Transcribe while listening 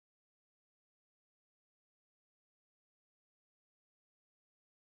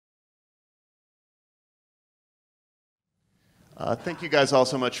Thank you guys all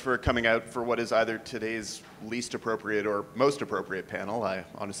so much for coming out for what is either today's least appropriate or most appropriate panel. I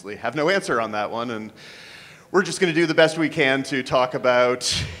honestly have no answer on that one, and we're just going to do the best we can to talk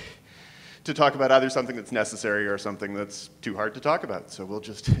about either something that's necessary or something that's too hard to talk about. So we'll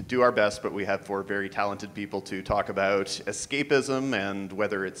just do our best, but we have 4 very talented people to talk about escapism and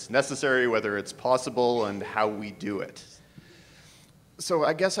whether it's necessary, whether it's possible, and how we do it. So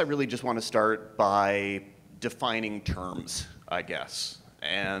I guess I really just want to start by defining terms, I guess.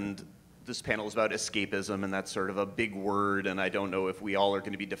 And this panel is about escapism, and that's sort of a big word, and I don't know if we all are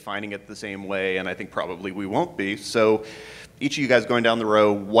going to be defining it the same way, and I think probably we won't be. So each of you guys going down the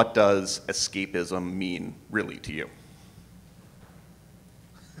row, what does escapism mean really to you?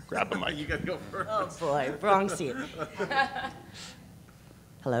 Grab the mic. You gotta go first. Oh boy, wrong seat.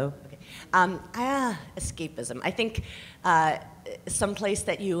 Hello. Okay. Escapism. I think someplace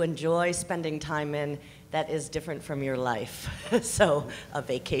that you enjoy spending time in that is different from your life. So a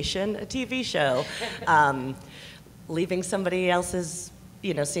vacation, a TV show, leaving somebody else's,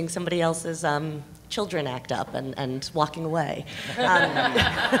 seeing somebody else's children act up and walking away.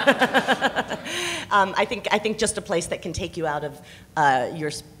 I think just a place that can take you out of your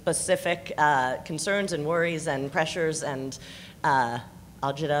specific concerns and worries and pressures and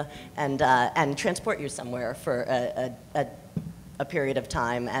agita and transport you somewhere for a period of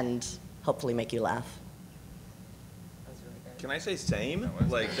time and hopefully make you laugh. Can I say same?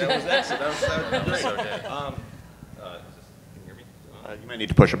 Like, that was excellent. That was so good. Can you hear me? You might need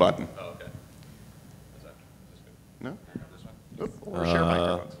to push a button. Oh, okay. Is that good? No? This one? Oop, or share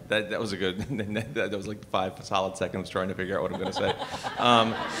microphones. That was a good, that was like 5 solid seconds trying to figure out what I'm going to say.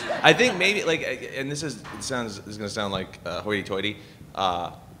 I think maybe, and this is going to sound like hoity-toity,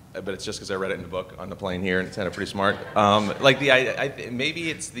 but it's just because I read it in the book on the plane here, and it sounded pretty smart. Maybe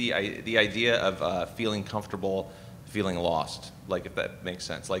it's the idea of feeling comfortable, feeling lost, like if that makes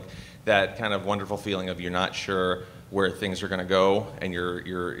sense, like that kind of wonderful feeling of you're not sure where things are going to go, and you're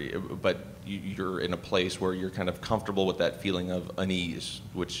in a place where you're kind of comfortable with that feeling of unease,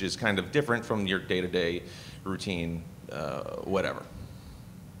 which is kind of different from your day-to-day routine, whatever.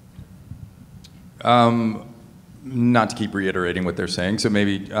 Not to keep reiterating what they're saying, so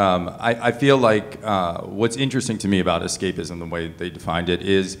maybe I feel like what's interesting to me about escapism, the way they defined it,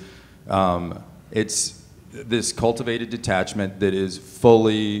 is it's this cultivated detachment that is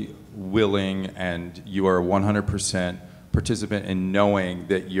fully willing, and you are 100% participant in knowing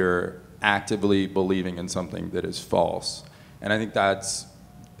that you're actively believing in something that is false. And I think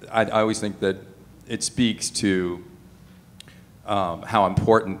I always think that it speaks to how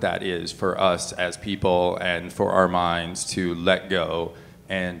important that is for us as people and for our minds to let go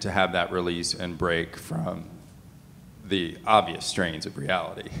and to have that release and break from the obvious strains of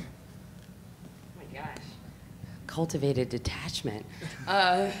reality. Cultivated detachment.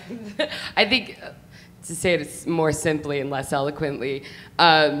 I think, to say it more simply and less eloquently,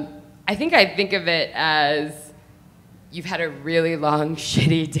 I think of it as you've had a really long,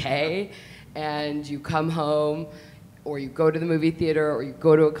 shitty day, and you come home, or you go to the movie theater, or you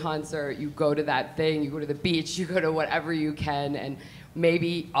go to a concert, you go to that thing, you go to the beach, you go to whatever you can, and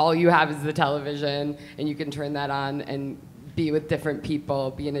maybe all you have is the television, and you can turn that on and be with different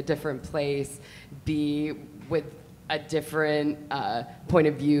people, be in a different place, be with a different point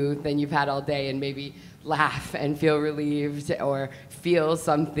of view than you've had all day, and maybe laugh and feel relieved or feel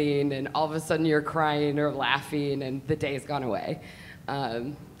something, and all of a sudden you're crying or laughing and the day's gone away.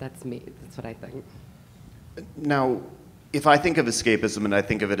 That's me. That's what I think. Now, if I think of escapism and I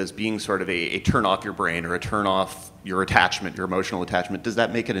think of it as being sort of a turn off your brain or a turn off your attachment, your emotional attachment, does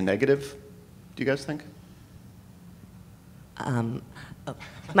that make it a negative, do you guys think?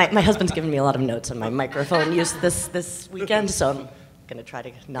 My husband's given me a lot of notes on my microphone use this weekend, so I'm going to try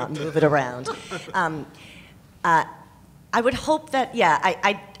to not move it around. I would hope that, yeah,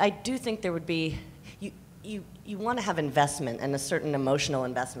 I do think there would be, you want to have investment and a certain emotional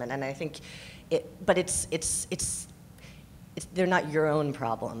investment, and I think, but they're not your own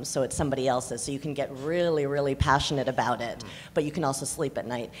problems, so it's somebody else's. So you can get really, really passionate about it, but you can also sleep at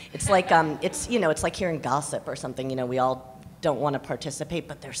night. It's like it's like hearing gossip or something. We all don't want to participate,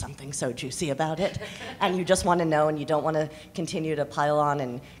 but there's something so juicy about it, and you just want to know, and you don't want to continue to pile on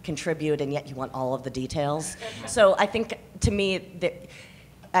and contribute, and yet you want all of the details. So I think, to me,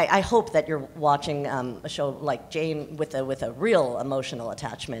 I hope that you're watching a show like Jane with a real emotional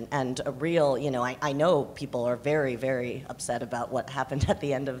attachment and a real, I know people are very, very upset about what happened at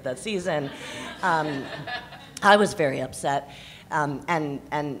the end of the season. I was very upset,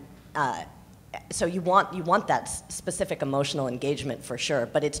 so you want that specific emotional engagement for sure,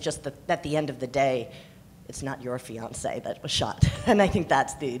 but it's just that at the end of the day, it's not your fiance that was shot. And I think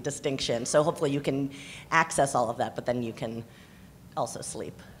that's the distinction. So hopefully you can access all of that, but then you can also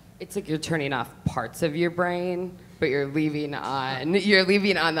sleep. It's like you're turning off parts of your brain, but you're leaving on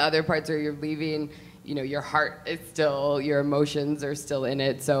the other parts, or you're leaving, you know, your heart is still, your emotions are still in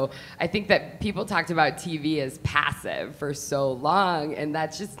it. So I think that people talked about TV as passive for so long, and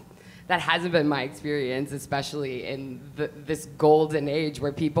that hasn't been my experience, especially in this golden age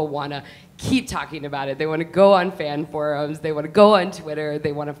where people want to keep talking about it. They want to go on fan forums, they want to go on Twitter,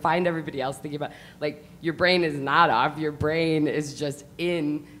 they want to find everybody else thinking about, like, your brain is not off, your brain is just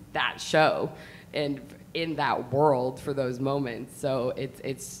in that show and in that world for those moments. So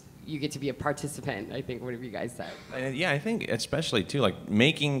it's you get to be a participant, I think, whatever you guys said. Yeah, I think especially too, like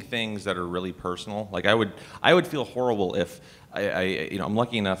making things that are really personal. Like I would feel horrible if I'm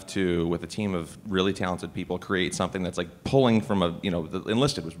lucky enough to, with a team of really talented people, create something that's like pulling from the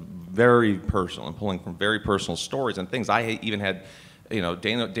Enlisted was very personal and pulling from very personal stories and things. I even had,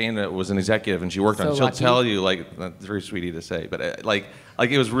 Dana was an executive and she worked on it. She'll lucky. tell you, like, that's very sweetie to say, but it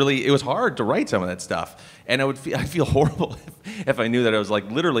was hard to write some of that stuff. And I'd feel horrible if I knew that I was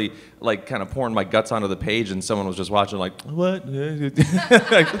like literally like kind of pouring my guts onto the page and someone was just watching like, what?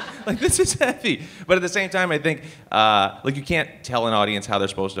 like this is heavy. But at the same time, I think like you can't tell an audience how they're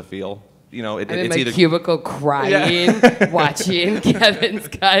supposed to feel. You know, I'm in it's my either cubicle crying, watching Kevin's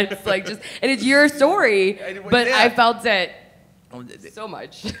cuts, like just, and it's your story, but Yeah. I felt it so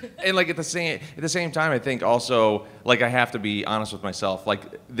much. And like at the same time, I think also like I have to be honest with myself. Like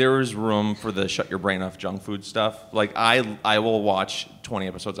there is room for the shut your brain off junk food stuff. Like I will watch 20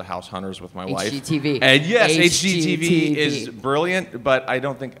 episodes of House Hunters with my wife. HGTV. And yes, HGTV HGTV is brilliant, but I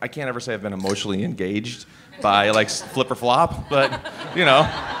can't ever say I've been emotionally engaged by like Flip or Flop. But you know,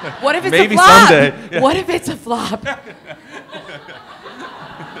 What if it's maybe a flop? someday. Yeah. What if it's a flop?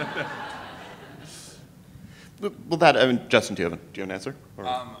 Well, Justin, do you have an answer?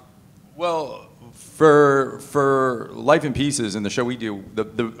 Or- Well, for Life in Pieces and the show we do,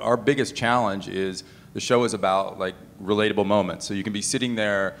 our biggest challenge is the show is about like relatable moments. So you can be sitting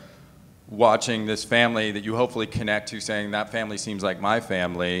there watching this family that you hopefully connect to, saying that family seems like my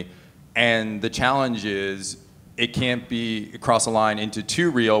family, and the challenge is it can't be cross a line into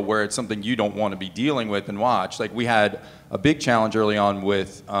too real where it's something you don't want to be dealing with and watch. Like we had a big challenge early on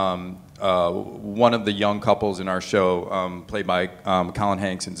with one of the young couples in our show, played by Colin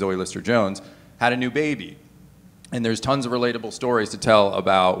Hanks and Zoe Lister-Jones, had a new baby. And there's tons of relatable stories to tell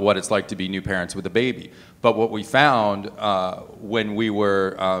about what it's like to be new parents with a baby. But what we found when we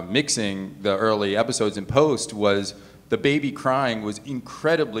were mixing the early episodes in post was the baby crying was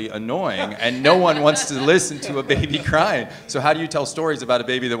incredibly annoying, and no one wants to listen to a baby crying. So how do you tell stories about a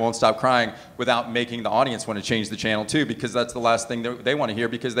baby that won't stop crying without making the audience want to change the channel too? Because that's the last thing they want to hear,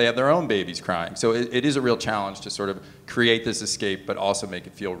 because they have their own babies crying. So it is a real challenge to sort of create this escape, but also make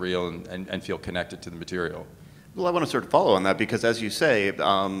it feel real and feel connected to the material. Well, I want to sort of follow on that because, as you say,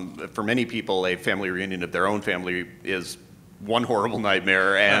 for many people, a family reunion of their own family is one horrible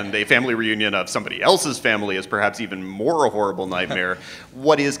nightmare, and a family reunion of somebody else's family is perhaps even more a horrible nightmare.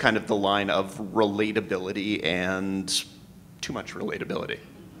 What is kind of the line of relatability and too much relatability?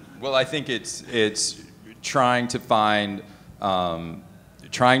 Well, I think it's trying to find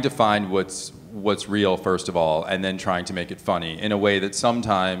what's real first of all, and then trying to make it funny in a way that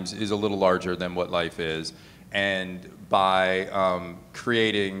sometimes is a little larger than what life is. And by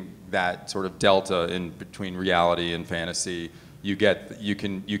creating that sort of delta in between reality and fantasy, you can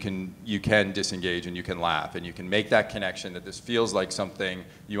disengage and you can laugh and you can make that connection that this feels like something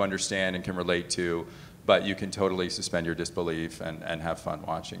you understand and can relate to, but you can totally suspend your disbelief and have fun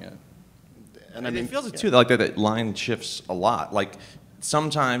watching it. And it feels it too, like that line shifts a lot. Like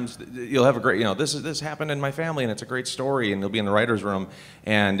sometimes you'll have a great, this happened in my family and it's a great story, and you'll be in the writer's room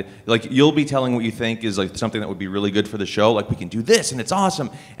and like you'll be telling what you think is like something that would be really good for the show, like we can do this and it's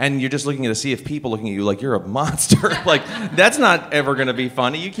awesome, and you're just looking to see if people looking at you like you're a monster. Like that's not ever going to be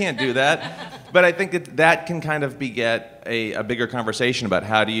funny. You can't do that. But I think that can kind of beget a bigger conversation about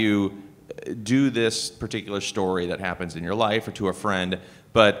how do you do this particular story that happens in your life or to a friend,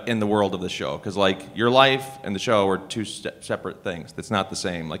 but in the world of the show. Because like your life and the show are two separate things. That's not the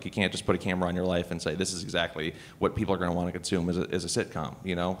same. Like you can't just put a camera on your life and say this is exactly what people are going to want to consume as a sitcom.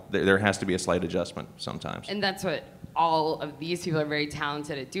 There has to be a slight adjustment sometimes. And that's what all of these people are very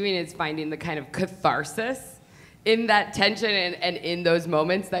talented at doing, is finding the kind of catharsis in that tension and in those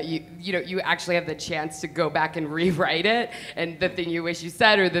moments that you actually have the chance to go back and rewrite it, and the thing you wish you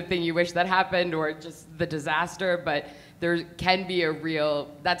said or the thing you wish that happened or just the disaster, but there can be a real,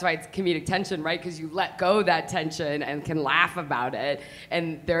 that's why it's comedic tension, right? Because you let go that tension and can laugh about it.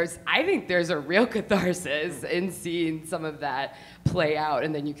 And I think there's a real catharsis in seeing some of that play out,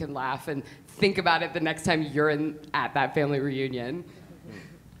 and then you can laugh and think about it the next time you're at that family reunion.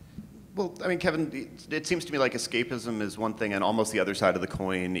 Well, I mean, Kevin, it seems to me like escapism is one thing, and almost the other side of the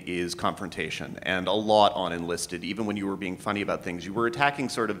coin is confrontation. And a lot on Enlisted, even when you were being funny about things, you were attacking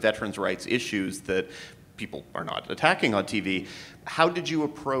sort of veterans' rights issues that people are not attacking on TV. How did you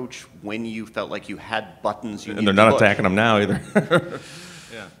approach when you felt like you had buttons you needed to push? And they're not attacking them now either.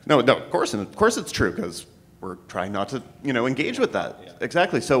 Yeah. No, of course it's true, because we're trying not to, engage with that. Yeah.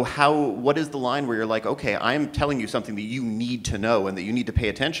 Exactly. So what is the line where you're like, okay, I'm telling you something that you need to know and that you need to pay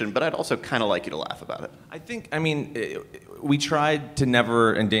attention, but I'd also kind of like you to laugh about it? We tried to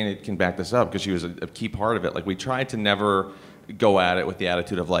never, and Dana can back this up because she was a key part of it, like we tried to never go at it with the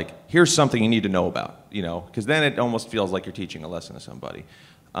attitude of like, here's something you need to know about, because then it almost feels like you're teaching a lesson to somebody.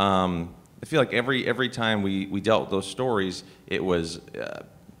 I feel like every time we dealt with those stories, it was,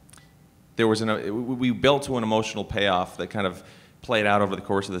 we built to an emotional payoff that kind of played out over the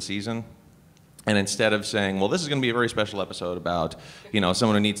course of the season. And instead of saying, well, this is going to be a very special episode about,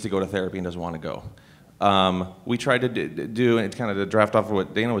 someone who needs to go to therapy and doesn't want to go. We tried to do, and kind of to draft off of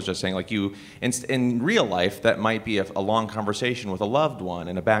what Dana was just saying, like in real life, that might be a long conversation with a loved one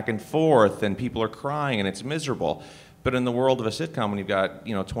and a back and forth, and people are crying and it's miserable. But in the world of a sitcom, when you've got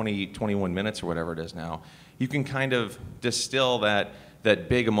 20, 21 minutes or whatever it is now, you can kind of distill that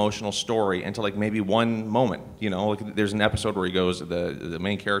big emotional story into like maybe one moment. Like there's an episode where he goes, the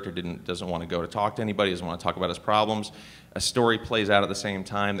main character doesn't want to go to talk to anybody, doesn't want to talk about his problems. A story plays out at the same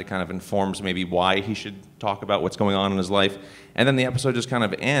time that kind of informs maybe why he should talk about what's going on in his life. And then the episode just kind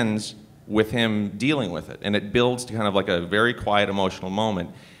of ends with him dealing with it. And it builds to kind of like a very quiet emotional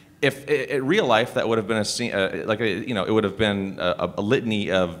moment. If in real life that would have been a scene, it would have been a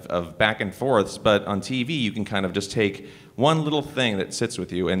litany of back and forths, but on TV you can kind of just take one little thing that sits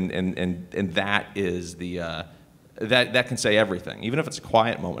with you, and that is that can say everything, even if it's a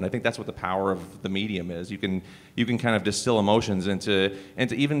quiet moment. I think that's what the power of the medium is. You can kind of distill emotions into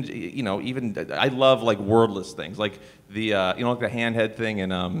even I love like wordless things, like like the handhead thing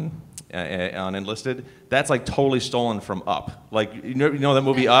on Enlisted. That's like totally stolen from Up. Like you know that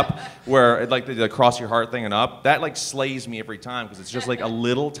movie Up, where like the cross your heart thing and Up. That like slays me every time because it's just like a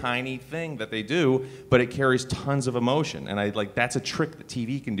little tiny thing that they do, but it carries tons of emotion. And that's a trick that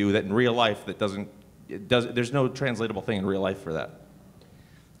TV can do that in real life that doesn't. There's no translatable thing in real life for that.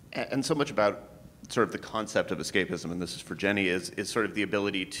 And so much about sort of the concept of escapism, and this is for Jennie, is sort of the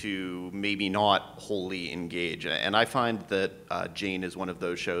ability to maybe not wholly engage. And I find that Jane is one of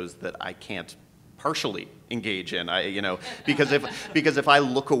those shows that I can't partially engage in. Because if I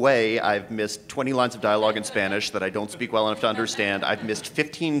look away, I've missed 20 lines of dialogue in Spanish that I don't speak well enough to understand. I've missed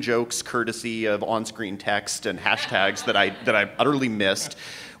 15 jokes courtesy of on-screen text and hashtags that I've utterly missed.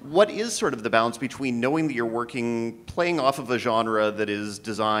 What is sort of the balance between knowing that you're playing off of a genre that is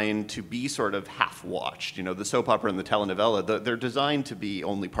designed to be sort of half-watched? The soap opera and the telenovela, they're designed to be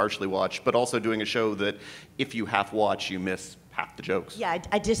only partially watched, but also doing a show that if you half-watch, you miss half the jokes. Yeah,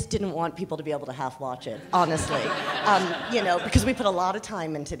 I just didn't want people to be able to half-watch it, honestly. Because we put a lot of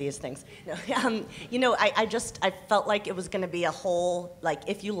time into these things. I felt like it was going to be a whole, like,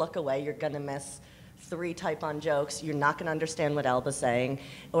 if you look away, you're going to miss 3 type-on jokes. You're not going to understand what Elba's saying,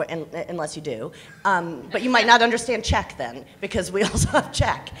 unless you do. But you might not understand Czech then, because we also have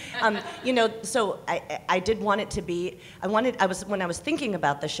Czech. So I did want it to be. When I was thinking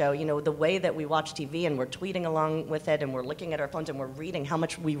about the show, the way that we watch TV and we're tweeting along with it and we're looking at our phones and we're reading how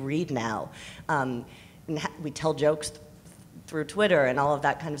much we read now. We tell jokes through Twitter and all of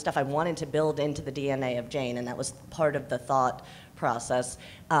that kind of stuff. I wanted to build into the DNA of Jane, and that was part of the thought process.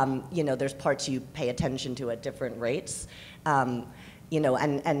 There's parts you pay attention to at different rates, when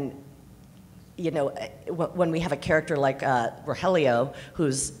we have a character like Rogelio,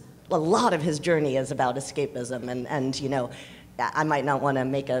 who's a lot of his journey is about escapism, and I might not want to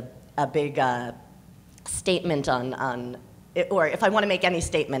make a big statement on or if I want to make any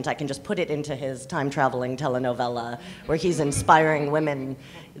statement, I can just put it into his time-traveling telenovela where he's inspiring women,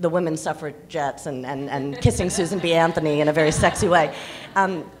 the women suffragettes, and kissing Susan B. Anthony in a very sexy way.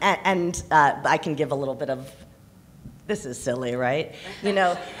 I can give a little bit of, this is silly, right?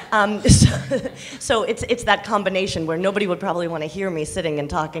 So it's that combination where nobody would probably want to hear me sitting and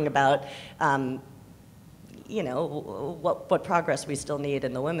talking about what progress we still need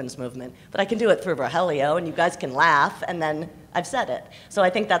in the women's movement. But I can do it through Rogelio, and you guys can laugh, and then I've said it. So I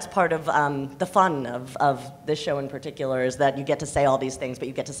think that's part of the fun of this show in particular, is that you get to say all these things, but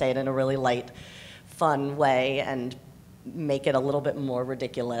you get to say it in a really light, fun way, and make it a little bit more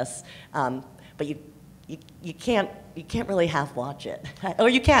ridiculous. But you can't really half watch it. Or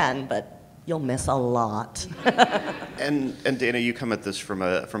you can, but you'll miss a lot. And Dana, you come at this from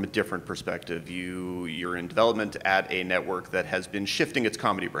a different perspective. You're in development at a network that has been shifting its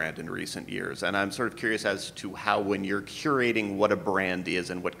comedy brand in recent years, and I'm sort of curious as to how, when you're curating what a brand is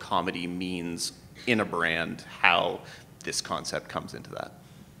and what comedy means in a brand, how this concept comes into that.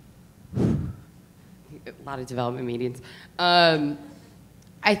 A lot of development meetings.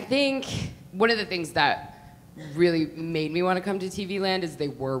 I think one of the things that really made me want to come to TV Land is they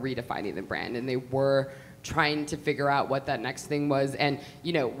were redefining the brand, and they were trying to figure out what that next thing was. And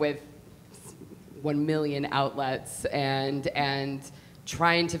with 1 million outlets and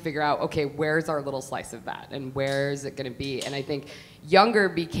trying to figure out, okay, where's our little slice of that, and where's it going to be? And I think Younger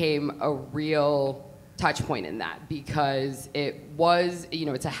became a real touch point in that, because it was,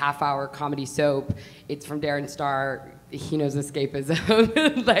 it's a half-hour comedy soap. It's from Darren Star. He knows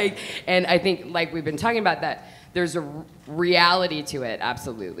escapism. And I think, like we've been talking about, that there's a reality to it,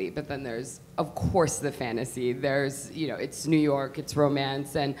 absolutely. But then there's, of course, the fantasy. There's, it's New York, it's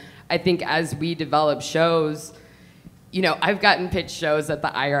romance. And I think as we develop shows, I've gotten pitched shows at the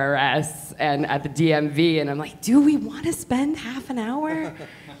IRS and at the DMV, and I'm like, do we want to spend half an hour?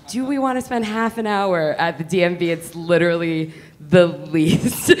 Do we want to spend half an hour at the DMV? It's literally the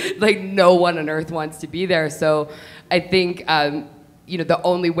least. No one on earth wants to be there. So I think, the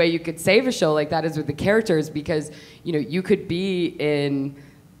only way you could save a show like that is with the characters, because, you could be in,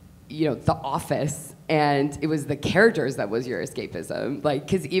 The Office, and it was the characters that was your escapism.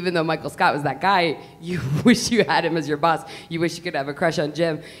 Because even though Michael Scott was that guy, you wish you had him as your boss. You wish you could have a crush on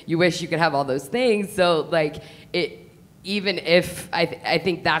Jim. You wish you could have all those things. So, even if I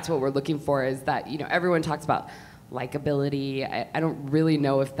think that's what we're looking for, is that, everyone talks about likability. I don't really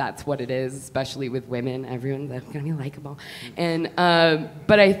know if that's what it is, especially with women. Everyone's going to be likable. And,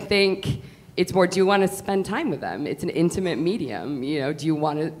 but I think it's more, do you want to spend time with them? It's an intimate medium. Do you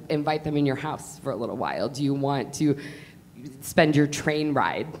want to invite them in your house for a little while? Do you want to spend your train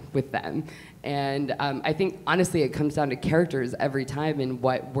ride with them? And I think, honestly, it comes down to characters every time, and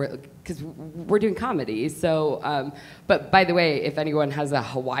because we're doing comedy. So, but by the way, if anyone has a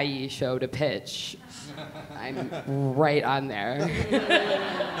Hawaii show to pitch, I'm right on there.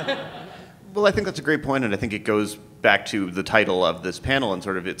 Well, I think that's a great point, and I think it goes back to the title of this panel, and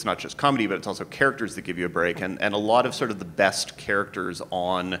sort of, it's not just comedy, but it's also characters that give you a break. And a lot of sort of the best characters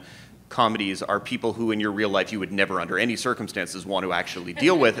on comedies are people who in your real life you would never under any circumstances want to actually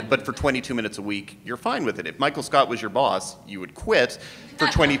deal with, but for 22 minutes a week, you're fine with it. If Michael Scott was your boss, you would quit for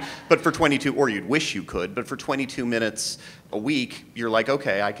 22, or you'd wish you could, but for 22 minutes a week, you're like,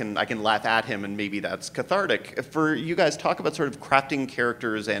 okay, I can laugh at him, and maybe that's cathartic. For you guys, talk about sort of crafting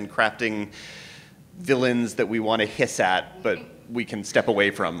characters and crafting villains that we want to hiss at, but we can step away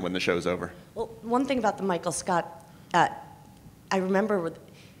from when the show's over. Well, one thing about the Michael Scott, I remember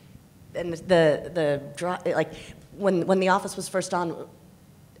and when The Office was first on,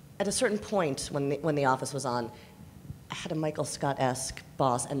 at a certain point when The Office was on, I had a Michael Scott-esque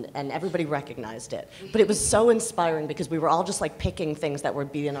boss, and everybody recognized it. But it was so inspiring because we were all just picking things that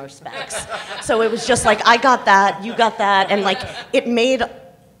would be in our specs. So it was just I got that, you got that, and it made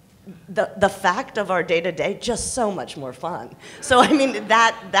the fact of our day-to-day just so much more fun. So I mean,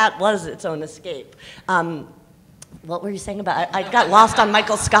 that was its own escape. What were you saying about? I got lost on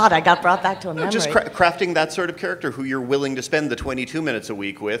Michael Scott. I got brought back to a memory. Just crafting that sort of character who you're willing to spend the 22 minutes a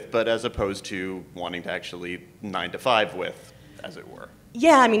week with, but as opposed to wanting to actually 9 to 5 with, as it were.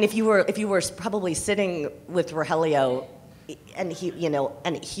 Yeah, I mean, if you were probably sitting with Rogelio, and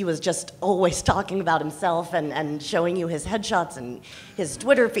he was just always talking about himself and showing you his headshots and his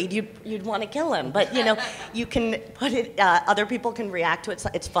Twitter feed, you'd want to kill him. But you can put it. Other people can react to it.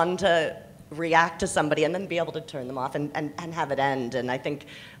 It's fun to react to somebody and then be able to turn them off and have it end. And I think,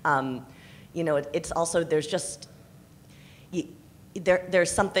 it's also, there's just,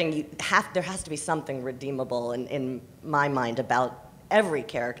 there's something, there has to be something redeemable in my mind about every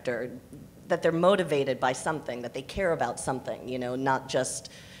character, that they're motivated by something, that they care about something, not just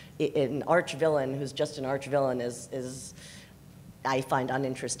an arch villain who's just an arch villain is I find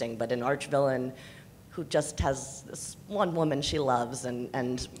uninteresting, but an arch villain who just has this one woman she loves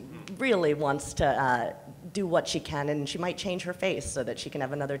and really wants to do what she can, and she might change her face so that she can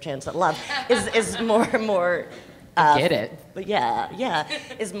have another chance at love, is more and more. Get it? But yeah,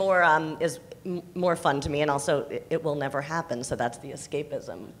 is more fun to me, and also it will never happen. So that's the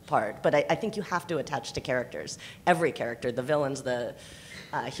escapism part. But I think you have to attach to characters, every character, the villains, the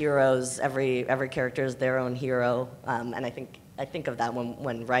heroes. Every character is their own hero, and I think of that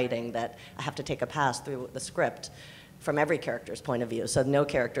when writing, that I have to take a pass through the script from every character's point of view. So no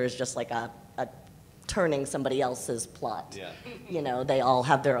character is just like a turning somebody else's plot. Yeah. You know, they all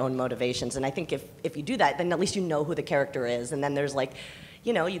have their own motivations. And I think if you do that, then at least you know who the character is. And then there's like,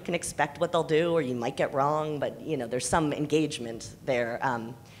 you know, you can expect what they'll do, or you might get wrong, but you know, there's some engagement there.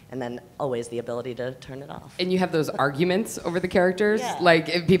 And then always the ability to turn it off. And you have those arguments over the characters. Yeah. Like,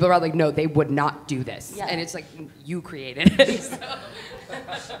 if people are like, no, they would not do this. Yeah. And it's like, you created it. So.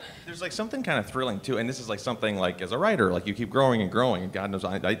 There's like something kind of thrilling too, and this is like something like as a writer, like you keep growing and growing, and God knows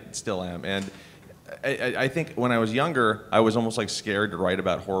I still am. And I think when I was younger, I was almost like scared to write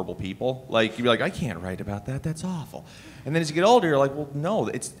about horrible people. Like you'd be like, I can't write about that. That's awful. And then as you get older, you're like, well, no.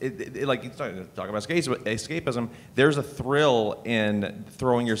 Like you talk about escapism. There's a thrill in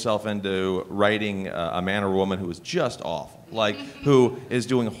throwing yourself into writing a man or woman who is just awful, like who is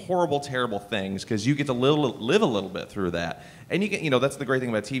doing horrible, terrible things, because you get to live a little bit through that. And you can, you know, that's the great thing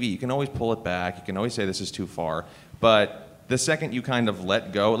about TV. You can always pull it back. You can always say this is too far, but the second you kind of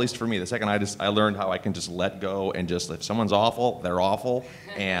let go, at least for me, the second I learned how I can just let go and just, if someone's awful, they're awful,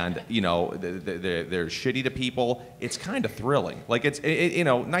 and you know they're shitty to people. It's kind of thrilling. Like you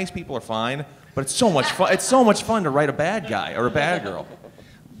know, nice people are fine, but it's so much fun. It's so much fun to write a bad guy or a bad girl.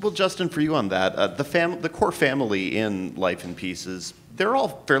 Well, Justin, for you on that, the core family in Life in Pieces, they're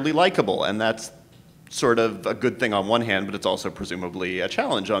all fairly likable, and that's sort of a good thing on one hand, but it's also presumably a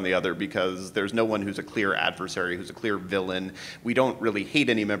challenge on the other, because there's no one who's a clear adversary, who's a clear villain. We don't really hate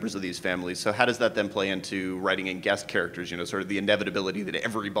any members of these families. So how does that then play into writing in guest characters, you know, sort of the inevitability that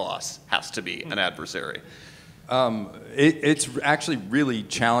every boss has to be an adversary? It's actually really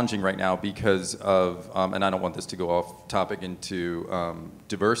challenging right now because of, and I don't want this to go off topic into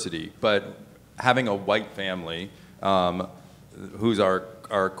diversity, but having a white family who's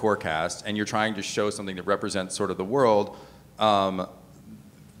our core cast, and you're trying to show something that represents sort of the world,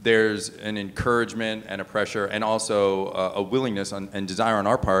 there's an encouragement and a pressure, and also a willingness and desire on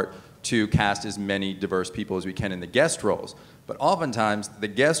our part to cast as many diverse people as we can in the guest roles. But oftentimes, the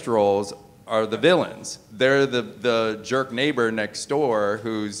guest roles are the villains. They're the jerk neighbor next door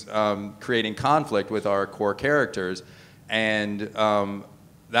who's creating conflict with our core characters, and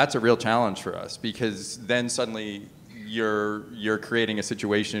that's a real challenge for us, because then suddenly you're creating a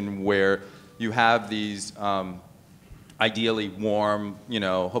situation where you have these ideally warm, you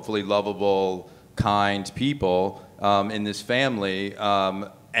know, hopefully lovable, kind people in this family,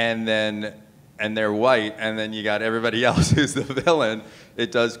 and they're white, and then you got everybody else who's the villain.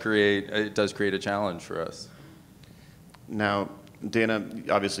 It does create a challenge for us. Now, Dana,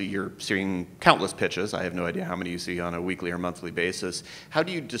 obviously you're seeing countless pitches. I have no idea how many you see on a weekly or monthly basis. How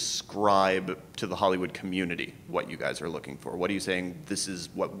do you describe to the Hollywood community what you guys are looking for? What are you saying, this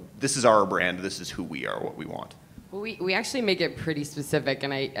is our brand, this is who we are, what we want? Well, we actually make it pretty specific,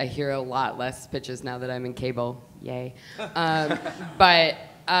 and I hear a lot less pitches now that I'm in cable. Yay. But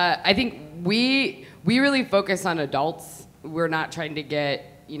I think we really focus on adults. We're not trying to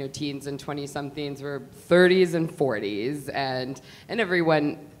get, you know, teens and 20-somethings. We're 30s and 40s, and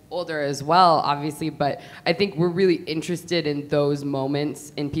everyone older as well, obviously. But I think we're really interested in those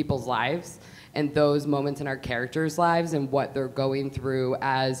moments in people's lives, and those moments in our characters' lives, and what they're going through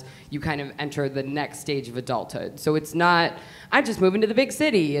as you kind of enter the next stage of adulthood. So it's not, I'm just moving to the big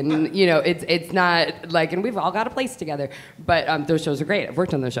city, and you know, it's not like, and we've all got a place together. But those shows are great. I've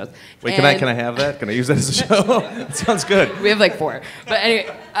worked on those shows. Wait, can I have that? Can I use that as a show? It sounds good. We have like 4. But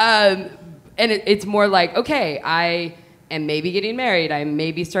anyway, and it's more like, okay, I am maybe getting married. I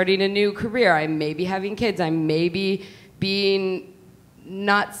may be starting a new career. I may be having kids. I may be being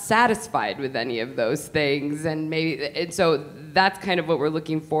not satisfied with any of those things, and so that's kind of what we're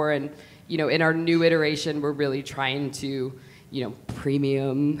looking for. And you know, in our new iteration, we're really trying to, you know,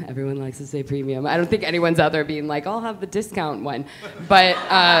 premium. Everyone likes to say premium. I don't think anyone's out there being like, I'll have the discount one, but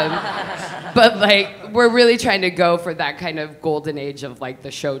like we're really trying to go for that kind of golden age of like the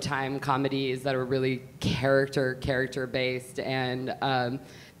Showtime comedies that are really character based, and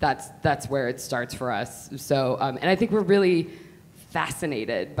that's where it starts for us. So and I think we're really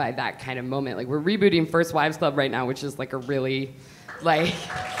fascinated by that kind of moment. Like, we're rebooting First Wives Club right now, which is like a really, like,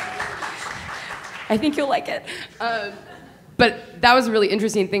 I think you'll like it. But that was a really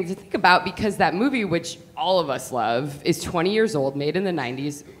interesting thing to think about, because that movie, which all of us love, is 20 years old, made in the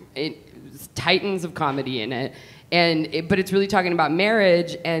 90s. It's titans of comedy in it. But it's really talking about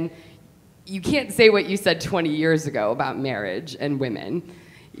marriage, and you can't say what you said 20 years ago about marriage and women.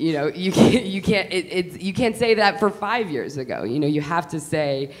 you know, you can't say that for 5 years ago. You know, you have to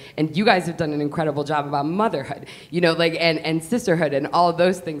say, and you guys have done an incredible job about motherhood, you know, like, and sisterhood and all of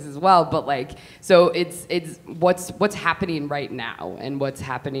those things as well. But like, so it's what's happening right now and what's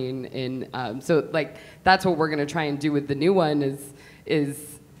happening in, so like, that's what we're gonna try and do with the new one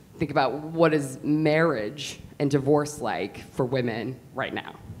is think about what is marriage and divorce like for women right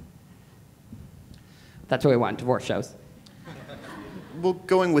now. That's what we want, divorce shows. Well,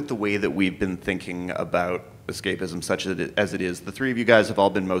 going with the way that we've been thinking about escapism such as it is, the three of you guys have all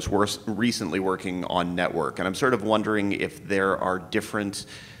been most recently working on network, and I'm sort of wondering if there are different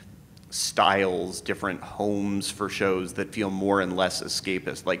styles, different homes for shows that feel more and less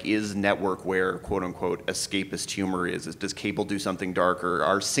escapist. Like, is network where quote-unquote escapist humor is? Does cable do something darker?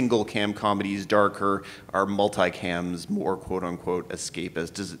 Are single cam comedies darker? Are multicams more quote-unquote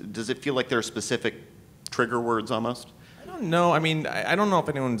escapist? Does it feel like there are specific trigger words almost? I don't know. I mean, I don't know if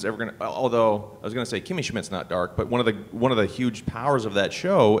anyone's ever gonna. Although I was gonna say Kimmy Schmidt's not dark, but one of the huge powers of that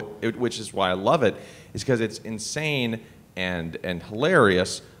show, which is why I love it, is because it's insane and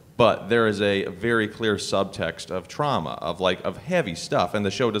hilarious. But there is a very clear subtext of trauma, of heavy stuff, and the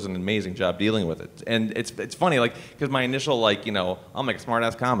show does an amazing job dealing with it. And it's funny, like, because my initial, like, you know, I'll make a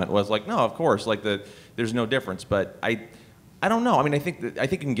smart-ass comment was like, no, of course, like, there's no difference. But I don't know. I mean, I think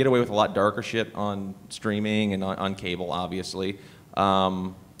you can get away with a lot darker shit on streaming and on cable, obviously.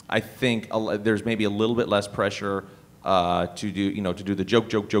 I think there's maybe a little bit less pressure to do the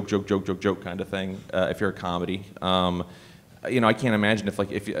joke kind of thing if you're a comedy. You know, I can't imagine if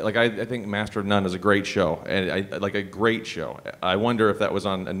I think Master of None is a great show, and like a great show. I wonder if that was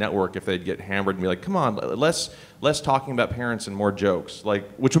on a network, if they'd get hammered and be like, come on, less talking about parents and more jokes, like,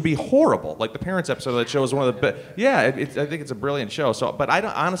 which would be horrible. Like the Parents episode of that show is one of the best. Yeah, I think it's a brilliant show. So, but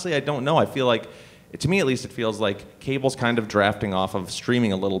honestly, I don't know. I feel like, to me at least, it feels like cable's kind of drafting off of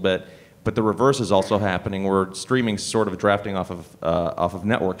streaming a little bit, but the reverse is also happening, where streaming's sort of drafting off of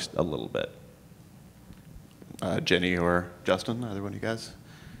networks a little bit. Jennie or Justin, either one of you guys?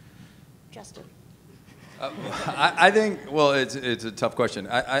 Justin. I think, well, it's a tough question.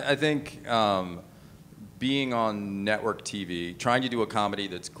 I think being on network TV, trying to do a comedy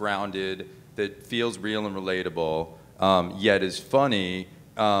that's grounded, that feels real and relatable, yet is funny,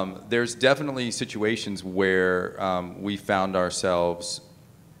 there's definitely situations where we found ourselves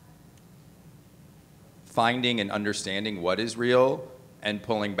finding and understanding what is real and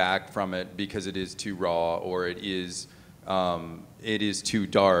pulling back from it because it is too raw or it is too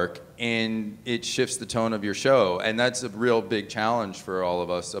dark, and it shifts the tone of your show. And that's a real big challenge for all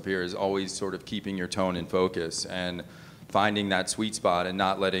of us up here, is always sort of keeping your tone in focus and finding that sweet spot and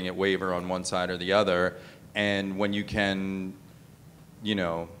not letting it waver on one side or the other. And when you can, you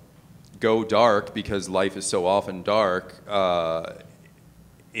know, go dark, because life is so often dark,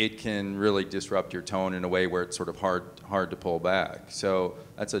 it can really disrupt your tone in a way where it's sort of hard to pull back. So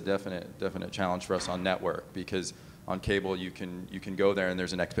that's a definite challenge for us on network, because on cable you can go there and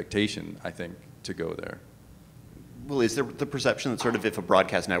there's an expectation, I think, to go there. Well, is there the perception that sort of if a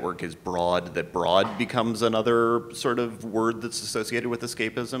broadcast network is broad, that broad becomes another sort of word that's associated with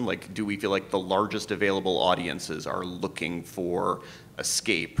escapism? Like, do we feel like the largest available audiences are looking for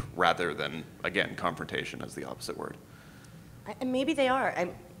escape rather than, again, confrontation as the opposite word? Maybe they are.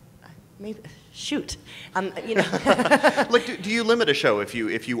 Maybe shoot. You know. Like, do you limit a show if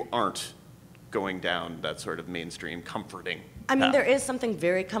you aren't going down that sort of mainstream comforting I mean, path? there is something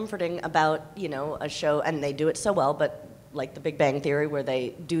very comforting about, you know, a show, and they do it so well, but like The Big Bang Theory, where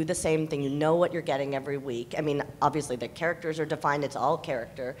they do the same thing. You know what you're getting every week. I mean, obviously the characters are defined. It's all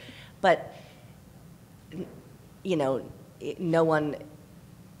character, but you know, no one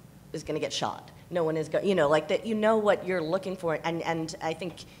is going to get shot. No one is going, you know, like that. You know what you're looking for, and I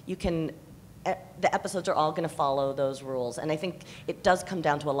think you can. The episodes are all going to follow those rules, and I think it does come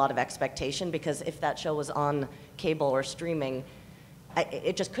down to a lot of expectation, because if that show was on cable or streaming,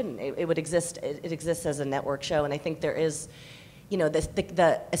 it just couldn't. It would exist. It exists as a network show, and I think there is, you know, the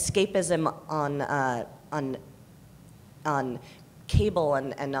escapism on cable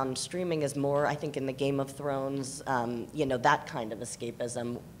and on streaming is more, I think, in the Game of Thrones, you know, that kind of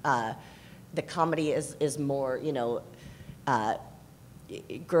escapism. The comedy is more, you know,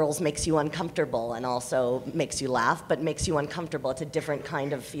 Girls makes you uncomfortable and also makes you laugh, but makes you uncomfortable. It's a different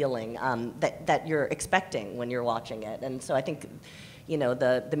kind of feeling that you're expecting when you're watching it. And so I think, you know,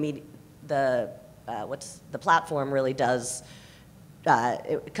 the platform really does,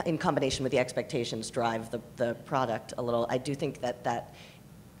 in combination with the expectations, drive the product a little. I do think that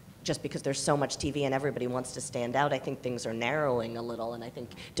just because there's so much TV and everybody wants to stand out, I think things are narrowing a little, and I think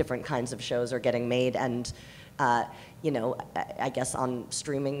different kinds of shows are getting made, and You know, I guess on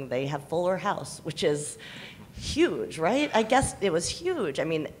streaming they have Fuller House, which is huge, right? I guess it was huge. I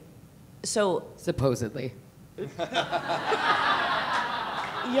mean, so Supposedly.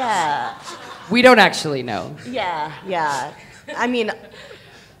 yeah, We don't actually know. yeah. I mean,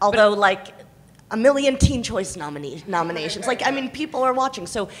 although like a million Teen Choice nominations, like I mean, people are watching,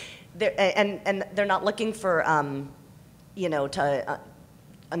 so and they're not looking for you know, to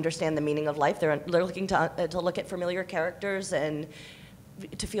understand the meaning of life. They're looking to look at familiar characters and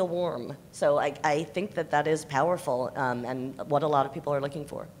to feel warm. So I think that is powerful and what a lot of people are looking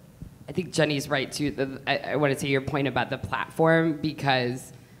for. I think Jenny's right too. I want to say your point about the platform,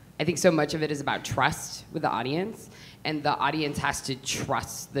 because I think so much of it is about trust with the audience, and the audience has to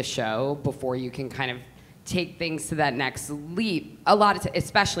trust the show before you can kind of take things to that next leap,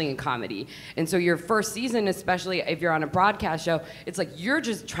 especially in comedy. And so your first season, especially if you're on a broadcast show, it's like you're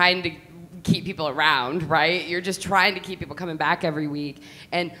just trying to keep people around, right? You're just trying to keep people coming back every week.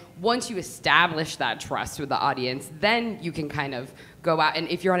 And once you establish that trust with the audience, then you can kind of go out. And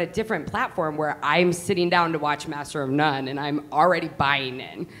if you're on a different platform where I'm sitting down to watch Master of None and I'm already buying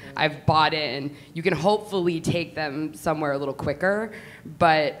in, I've bought in, you can hopefully take them somewhere a little quicker.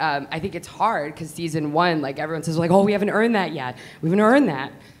 But I think it's hard because season one, like everyone says, like, oh, we haven't earned that yet. We haven't earned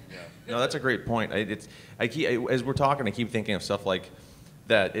that. Yeah. No, that's a great point. As we're talking, I keep thinking of stuff like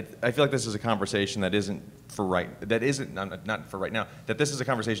that. I feel like this is a conversation that isn't for right. That isn't not for right now. That this is a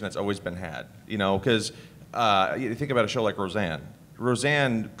conversation that's always been had. You know, because you think about a show like Roseanne.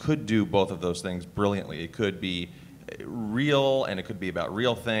 Roseanne could do both of those things brilliantly. It could be real, and it could be about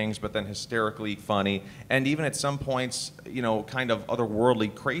real things, but then hysterically funny, and even at some points, you know, kind of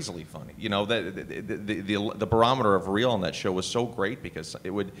otherworldly, crazily funny. You know, the barometer of real on that show was so great because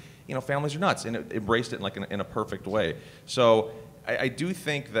it would, you know, families are nuts, and it embraced it in like in a perfect way. So I do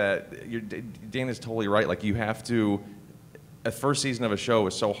think that Dana's totally right. Like, you have to. A first season of a show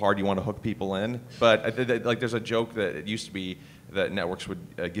is so hard. You want to hook people in, but like there's a joke that it used to be that networks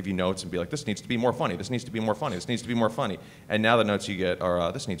would give you notes and be like, this needs to be more funny, this needs to be more funny, this needs to be more funny. And now the notes you get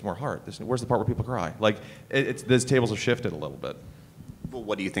are, this needs more heart. Where's the part where people cry? Like, those tables have shifted a little bit. Well,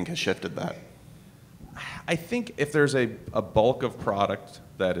 what do you think has shifted that? I think if there's a bulk of product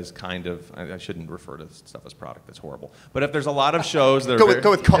that is kind of, I shouldn't refer to stuff as product, that's horrible. But if there's a lot of shows that are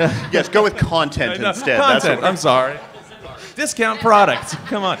go with content instead. Content, I'm sorry. Discount product,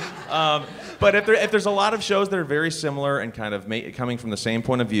 come on. But if there's a lot of shows that are very similar and kind of coming from the same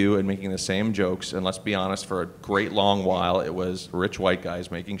point of view and making the same jokes, and let's be honest, for a great long while, it was rich white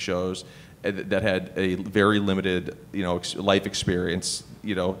guys making shows that had a very limited, you know, life experience.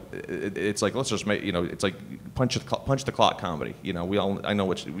 You know, it's like, let's just make, you know, it's like punch the clock comedy. You know, we all know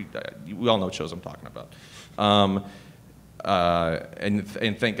what shows I'm talking about. And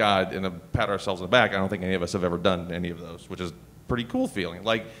thank God, and pat ourselves on the back, I don't think any of us have ever done any of those, which is pretty cool feeling.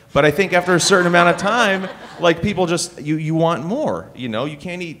 Like, but I think after a certain amount of time, like, people just, you want more. You know, you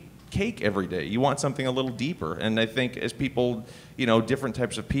can't eat cake every day. You want something a little deeper. And I think as people, you know, different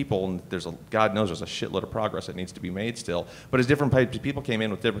types of people, and God knows there's a shitload of progress that needs to be made still, but as different types of people came in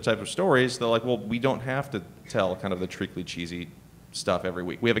with different types of stories, they're like, well, we don't have to tell kind of the treacly, cheesy stuff every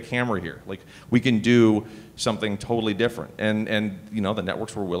week. We have a camera here. Like, we can do something totally different. And you know, the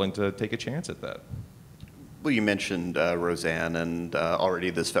networks were willing to take a chance at that. Well, you mentioned Roseanne, and already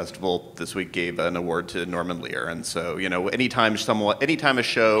this festival this week gave an award to Norman Lear. And so, you know, anytime a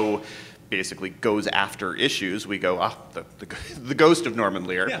show basically goes after issues, we go, the ghost of Norman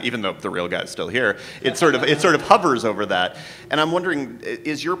Lear, yeah. Even though the real guy's still here. It sort of hovers over that. And I'm wondering,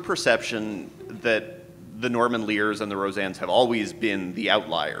 is your perception that the Norman Lears and the Roseannes have always been the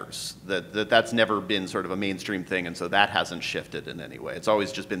outliers, that's never been sort of a mainstream thing, and so that hasn't shifted in any way? It's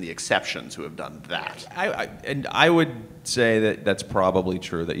always just been the exceptions who have done that. I would say that that's probably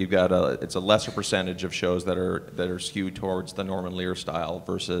true, that you've got it's a lesser percentage of shows that are skewed towards the Norman Lear style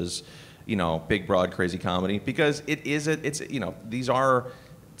versus, you know, big, broad, crazy comedy, because it's you know, these are,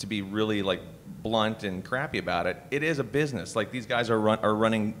 to be really like blunt and crappy about it, it is a business. Like, these guys are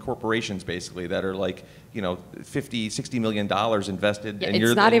running corporations basically that are like, you know, $50-60 million invested. Yeah, and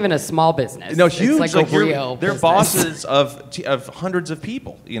it's not even a small business. No, huge. It's like a real they're business. bosses of hundreds of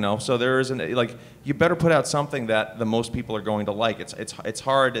people. You know, so there isn't, like, you better put out something that the most people are going to like. It's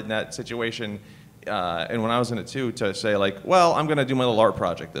hard in that situation. And when I was in it too, to say like, well, I'm going to do my little art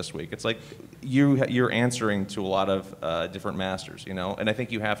project this week. It's like you're answering to a lot of different masters, you know. And I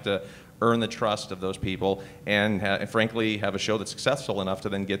think you have to earn the trust of those people, and frankly, have a show that's successful enough to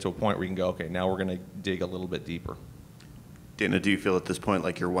then get to a point where you can go, okay, now we're going to dig a little bit deeper. Dana, do you feel at this point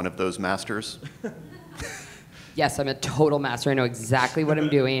like you're one of those masters? Yes, I'm a total master. I know exactly what I'm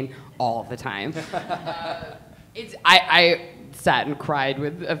doing all the time. I sat and cried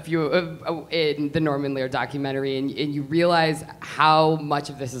with a few in the Norman Lear documentary, and you realize how much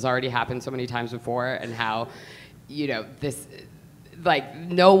of this has already happened so many times before, and how, this, like,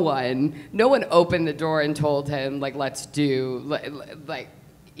 no one opened the door and told him, like, let's do, like,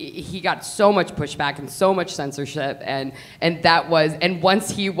 he got so much pushback and so much censorship, and once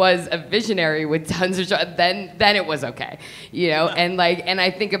he was a visionary with tons of then it was okay, and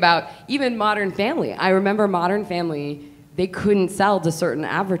I think about even Modern Family. I remember Modern Family, they couldn't sell to certain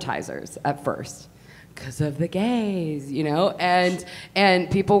advertisers at first because of the gays, and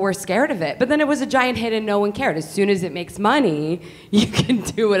people were scared of it. But then it was a giant hit and no one cared. As soon as it makes money, you can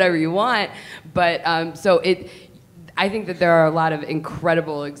do whatever you want. But I think that there are a lot of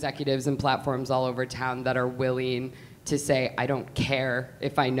incredible executives and platforms all over town that are willing to say, I don't care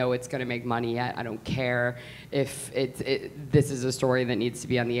if I know it's going to make money yet. I don't care if this is a story that needs to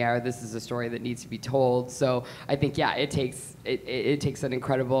be on the air. This is a story that needs to be told. So I think, yeah, it takes an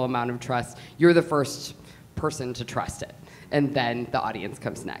incredible amount of trust. You're the first person to trust it, and then the audience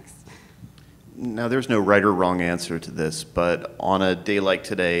comes next. Now, there's no right or wrong answer to this, but on a day like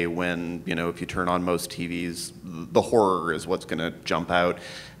today when, if you turn on most TVs, the horror is what's going to jump out,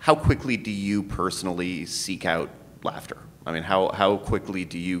 how quickly do you personally seek out laughter? I mean, how quickly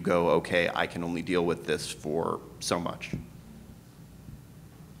do you go, okay, I can only deal with this for so much?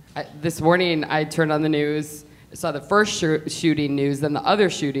 This morning, I turned on the news, saw the first shooting news, then the other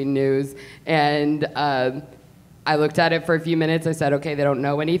shooting news, and I looked at it for a few minutes. I said, okay, they don't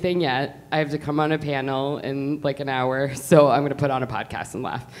know anything yet. I have to come on a panel in like an hour, so I'm gonna put on a podcast and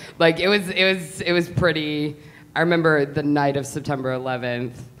laugh. Like it was pretty. I remember the night of September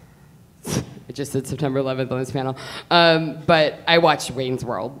 11th. I just said September 11th on this panel, but I watched Wayne's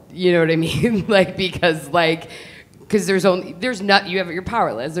World. You know what I mean? Because you're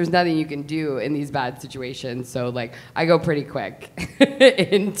powerless. There's nothing you can do in these bad situations. So like I go pretty quick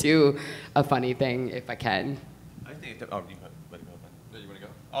into a funny thing if I can. You want to go?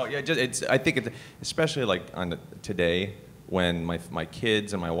 Oh yeah, I think it's especially like on today when my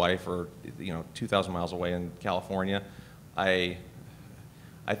kids and my wife are 2,000 miles away in California. I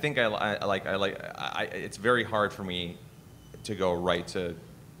think it's very hard for me to go right to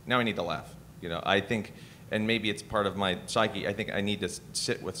now I need to laugh. I think, and maybe it's part of my psyche. I think I need to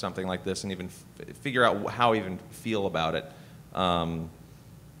sit with something like this and even figure out how I even feel about it.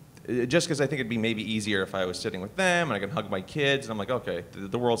 Just because I think it'd be maybe easier if I was sitting with them and I can hug my kids and I'm like, okay,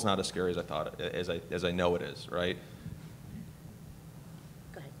 the world's not as scary as I thought, as I know it is, right?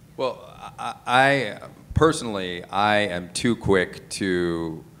 Go ahead. Well, I personally, I am too quick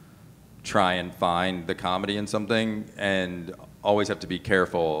to try and find the comedy in something, and always have to be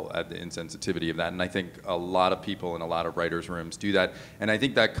careful at the insensitivity of that. And I think a lot of people in a lot of writers' rooms do that. And I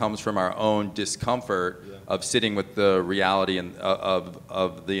think that comes from our own discomfort of sitting with the reality and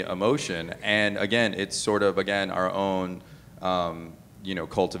of the emotion. And again, it's sort of, our own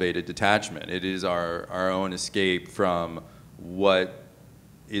cultivated detachment. It is our own escape from what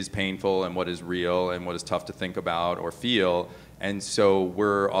is painful and what is real and what is tough to think about or feel. And so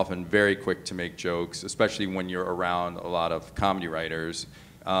we're often very quick to make jokes, especially when you're around a lot of comedy writers.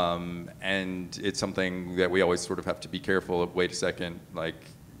 And it's something that we always sort of have to be careful of, wait a second, like,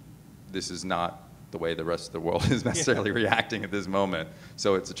 this is not the way the rest of the world is necessarily reacting at this moment.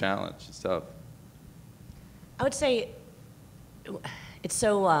 So it's a challenge, it's tough. I would say it's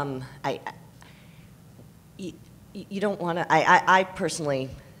so, you don't want to, I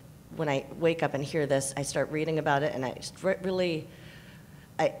personally, when I wake up and hear this, I start reading about it, and I just really,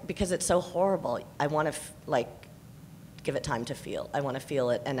 because it's so horrible, I want to give it time to feel. I want to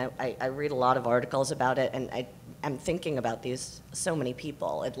feel it, and I read a lot of articles about it, and I'm thinking about so many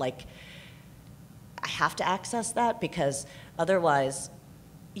people. I have to access that, because otherwise,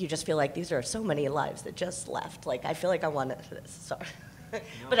 you just feel like these are so many lives that just left. Like, I feel like I want to, sorry,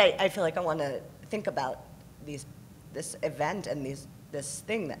 but I feel like I want to think about this event and this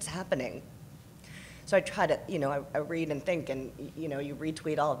thing that's happening. So I try to, I read and think, and you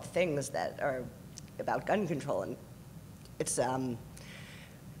retweet all of the things that are about gun control, and it's, and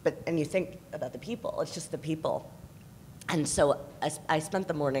you think about the people. It's just the people. And so I spent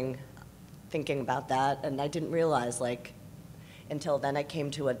the morning thinking about that, and I didn't realize, until then I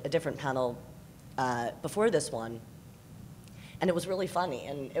came to a different panel before this one, and it was really funny,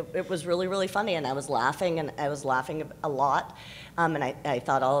 and it was really, really funny, and I was laughing, a lot, and I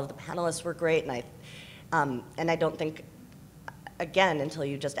thought all of the panelists were great, and I don't think, again, until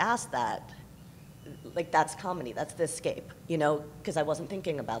you just asked that, like that's comedy, that's the escape, you know, because I wasn't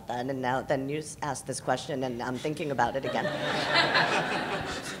thinking about that, and now then you asked this question, and I'm thinking about it again.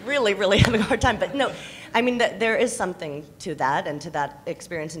 Really, really having a hard time, but no, I mean, there is something to that, and to that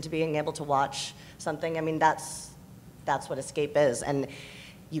experience, and to being able to watch something. I mean, that's what escape is, and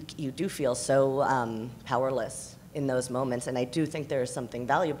you do feel so powerless in those moments, and I do think there is something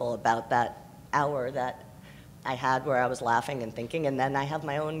valuable about that hour that I had where I was laughing and thinking, and then I have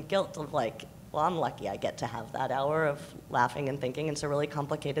my own guilt of like, well, I'm lucky I get to have that hour of laughing and thinking. It's a really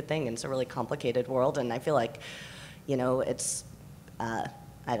complicated thing, and it's a really complicated world, and I feel like, you know, it's, I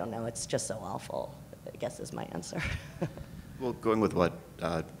don't know, it's just so awful, I guess is my answer. Well, going with what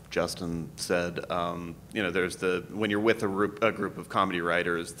Justin said, you know, there's when you're with a group of comedy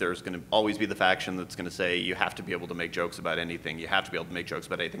writers, there's going to always be the faction that's going to say you have to be able to make jokes about anything. You have to be able to make jokes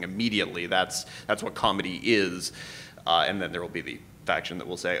about anything immediately. That's what comedy is. And then there will be the faction that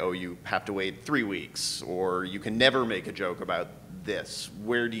will say, oh, you have to wait 3 weeks, or you can never make a joke about this.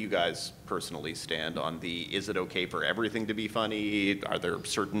 Where do you guys personally stand on is it okay for everything to be funny?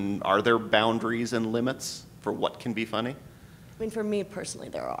 Are there boundaries and limits for what can be funny? I mean, for me personally,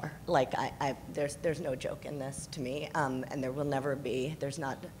 there are. Like, there's no joke in this to me, and there will never be.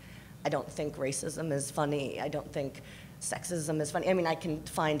 I don't think racism is funny. I don't think sexism is funny. I mean, I can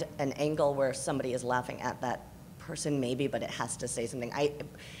find an angle where somebody is laughing at that person maybe, but it has to say something.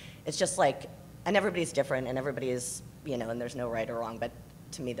 It's just like, and everybody's different, and everybody is, you know, and there's no right or wrong, but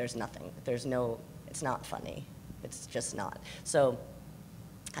to me, there's nothing. It's not funny. It's just not. So,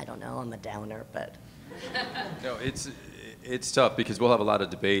 I don't know, I'm a downer, but. No, it's tough because we'll have a lot of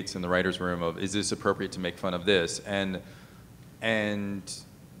debates in the writer's room of, is this appropriate to make fun of this? And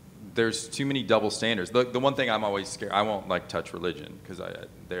there's too many double standards. The one thing I'm always scared, I won't like touch religion because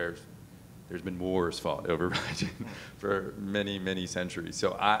there's been wars fought over religion for many, many centuries.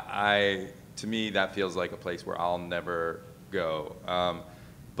 So to me, that feels like a place where I'll never go.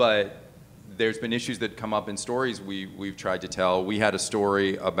 But there's been issues that come up in stories we've tried to tell. We had a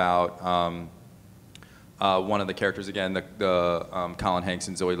story about one of the characters, again, the Colin Hanks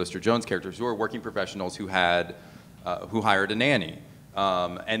and Zoe Lister-Jones characters, who are working professionals who hired a nanny.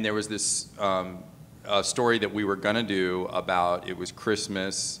 And there was this story that we were gonna do about, it was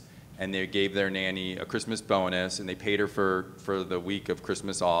Christmas, and they gave their nanny a Christmas bonus, and they paid her for the week of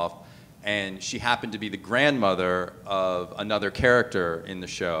Christmas off. And she happened to be the grandmother of another character in the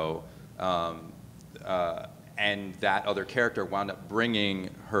show. And that other character wound up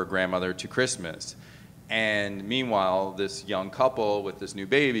bringing her grandmother to Christmas. And meanwhile, this young couple with this new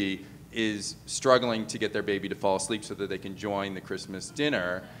baby is struggling to get their baby to fall asleep so that they can join the Christmas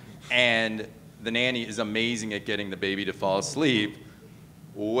dinner. And the nanny is amazing at getting the baby to fall asleep.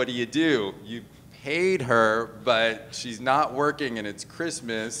 What do? You paid her, but she's not working and it's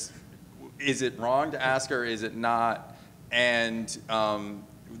Christmas. Is it wrong to ask her? Is it not? And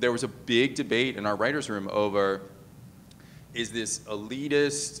there was a big debate in our writer's room over, is this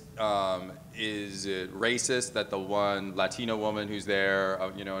elitist? Is it racist that the one Latino woman who's there,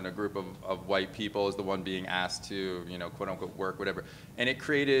 you know, in a group of white people is the one being asked to, you know, quote unquote work, whatever. And it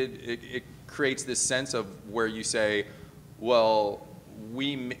creates this sense of where you say, well,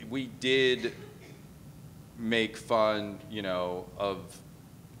 we did make fun, you know, of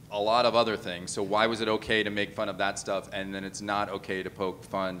a lot of other things. So why was it okay to make fun of that stuff, and then it's not okay to poke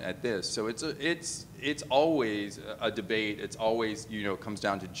fun at this? So it's always a debate. It's always, you know, it comes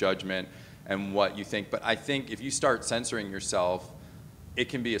down to judgment and what you think. But I think if you start censoring yourself, it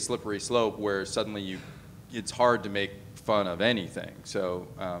can be a slippery slope where suddenly it's hard to make fun of anything. So.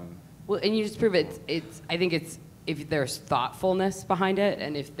 Well, and you just prove I think it's if there's thoughtfulness behind it,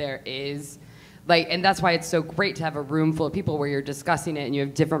 and if there is. Like, and that's why it's so great to have a room full of people where you're discussing it and you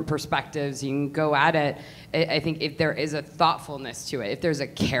have different perspectives, you can go at it. I think if there is a thoughtfulness to it, if there's a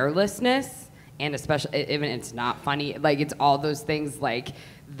carelessness, and especially even it's not funny, like it's all those things, like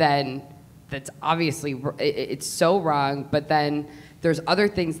then that's obviously, it's so wrong, but then there's other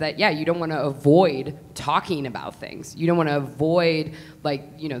things that, yeah, you don't want to avoid talking about things. You don't want to avoid, like,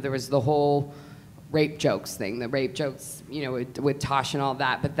 you know, there was the whole rape jokes thing, the rape jokes, you know, with Tosh and all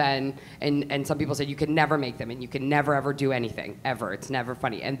that, but then, and some people said you can never make them, and you can never ever do anything, ever, it's never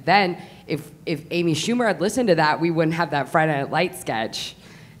funny. And then, if Amy Schumer had listened to that, we wouldn't have that Friday Night Lights sketch,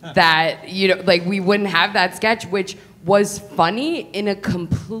 that, you know, like, we wouldn't have that sketch, which was funny in a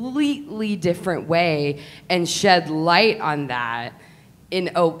completely different way, and shed light on that,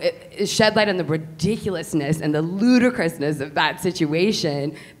 it shed light on the ridiculousness and the ludicrousness of that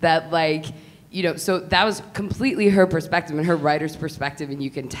situation, that, like, you know, so that was completely her perspective and her writer's perspective, and you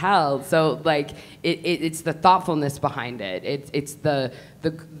can tell. So, like, it's the thoughtfulness behind it. It's the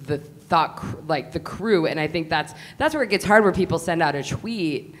like the crew, and I think that's where it gets hard, where people send out a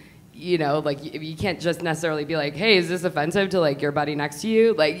tweet. You know, like you can't just necessarily be like, hey, is this offensive to like your buddy next to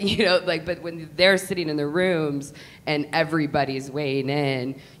you? Like, you know, like, but when they're sitting in their rooms and everybody's weighing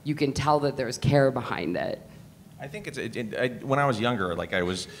in, you can tell that there's care behind it. I think when I was younger, like I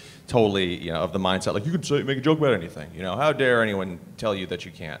was totally, you know, of the mindset, like you could make a joke about anything. You know, how dare anyone tell you that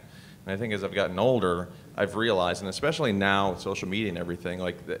you can't? And I think as I've gotten older, I've realized, and especially now with social media and everything,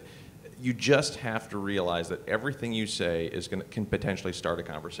 like that, you just have to realize that everything you say can potentially start a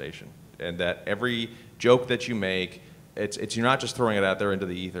conversation, and that every joke that you make, you're not just throwing it out there into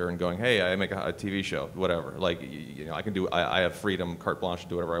the ether and going, hey, I make a TV show, whatever. Like, you know, I have freedom, carte blanche to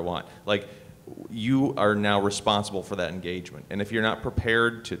do whatever I want. Like, you are now responsible for that engagement, and if you're not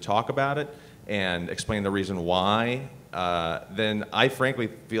prepared to talk about it and explain the reason why, then I frankly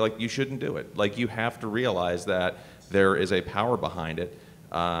feel like you shouldn't do it. Like, you have to realize that there is a power behind it.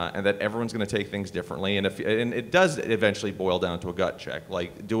 And that everyone's going to take things differently, and it does eventually boil down to a gut check.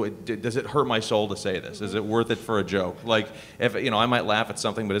 Like, does it hurt my soul to say this? Is it worth it for a joke? Like, if you know, I might laugh at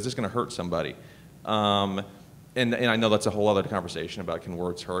something, but is this going to hurt somebody? And I know that's a whole other conversation about can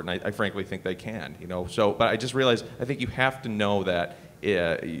words hurt, and I frankly think they can. You know, but I just realized I think you have to know that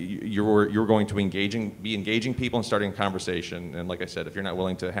you're going to be engaging people and starting a conversation. And like I said, if you're not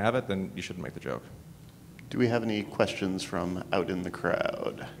willing to have it, then you shouldn't make the joke. Do we have any questions from out in the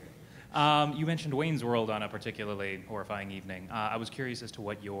crowd? You mentioned Wayne's World on a particularly horrifying evening. I was curious as to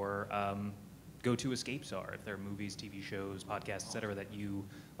what your go-to escapes are, if there are movies, TV shows, podcasts, et cetera, that you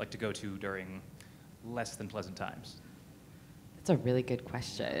like to go to during less than pleasant times. That's a really good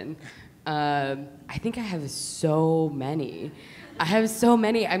question. I think I have so many.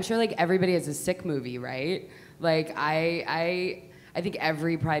 I'm sure like everybody has a sick movie, right? Like I think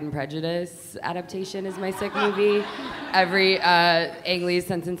every Pride and Prejudice adaptation is my sick movie. Every Ang Lee's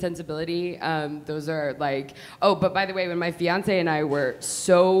Sense and Sensibility. Those are like, oh, but by the way, when my fiance and I were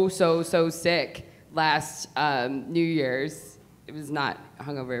so sick last New Year's, it was not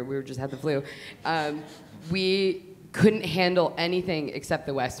hungover, we just had the flu, we couldn't handle anything except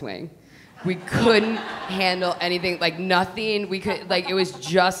The West Wing. We couldn't handle anything, like nothing. We could, like, it was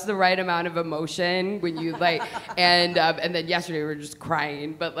just the right amount of emotion when you like, and then yesterday we were just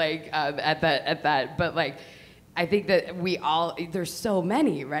crying, but like at that, but like, I think that there's so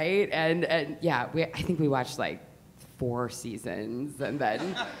many, right? And yeah, I think we watched like 4 seasons, and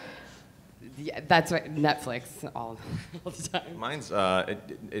then yeah, that's what Netflix all the time. Mine's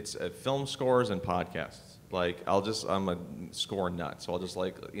it's film scores and podcasts. Like, I'm a score nut, so I'll just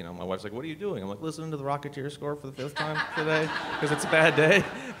like, you know, my wife's like, what are you doing? I'm like, listening to the Rocketeer score for the 5th time today, because it's a bad day.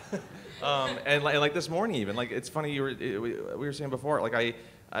 And like this morning even, like, it's funny, we were saying before, like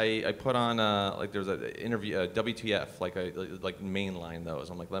I put on, like there's an interview, WTF, like mainline those.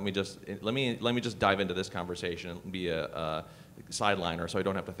 I'm like, let me just dive into this conversation and be a sideliner so I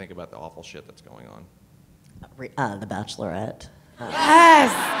don't have to think about the awful shit that's going on. The Bachelorette.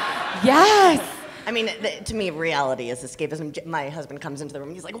 Yes! I mean, to me, reality is escapism. My husband comes into the room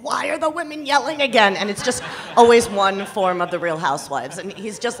and he's like, why are the women yelling again? And it's just always one form of the Real Housewives. And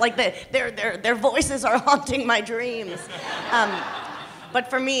he's just like, their voices are haunting my dreams. But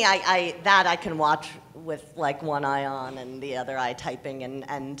for me, I can watch with like one eye on and the other eye typing,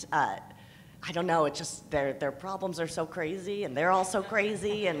 and I don't know, it's just their problems are so crazy, and they're all so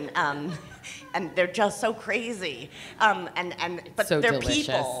crazy, and they're just so crazy, but so they're delicious.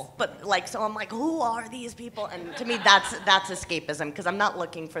 people. But like, so I'm like, who are these people? And to me, that's escapism, because I'm not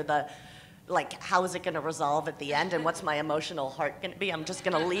looking for the, like, how is it going to resolve at the end, and what's my emotional heart going to be? I'm just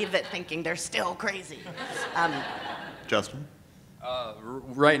going to leave it thinking they're still crazy. Justin?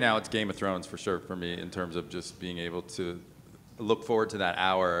 Right now, it's Game of Thrones for sure for me, in terms of just being able to look forward to that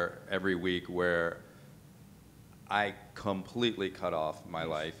hour every week where I completely cut off my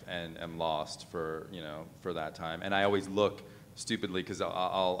life and am lost for that time. And I always look stupidly, because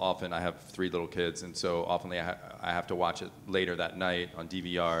I have 3 little kids, and so often I have to watch it later that night on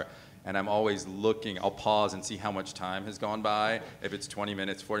DVR. And I'm always looking, I'll pause and see how much time has gone by. If it's 20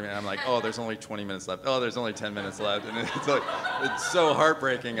 minutes, 40 minutes, I'm like, oh, there's only 20 minutes left. Oh, there's only 10 minutes left. And it's like, it's so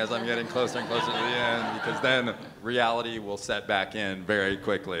heartbreaking as I'm getting closer and closer to the end, because then reality will set back in very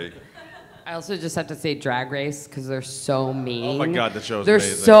quickly. I also just have to say Drag Race, because they're so mean. Oh my God, the show's they're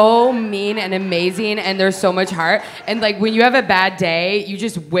amazing. They're so mean and amazing, and there's so much heart. And like, when you have a bad day, you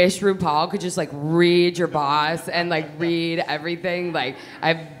just wish RuPaul could just like read your boss and like read everything. Like,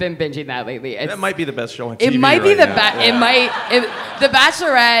 I've been binging that lately. That might be the best show on TV. It might be right the now. best. Yeah. The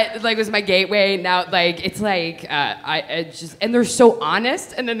Bachelorette like was my gateway. Now like it's like and they're so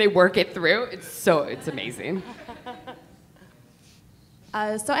honest, and then they work it through. It's amazing.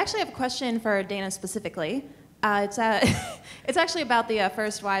 So I actually have a question for Dana specifically. It's actually about the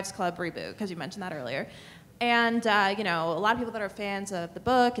First Wives Club reboot, because you mentioned that earlier. And, you know, a lot of people that are fans of the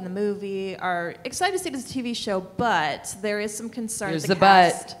book and the movie are excited to see this TV show, but there is some concern Here's the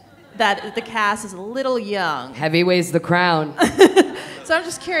but. That the cast is a little young. Heavy weighs the crown. So I'm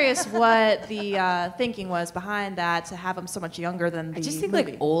just curious what the thinking was behind that, to have them so much younger than the I just think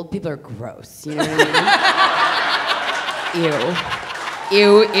movie. like old people are gross. You know what I mean?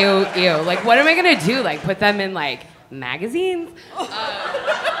 Ew, ew, ew. Like, what am I gonna do? Like, put them in like magazines?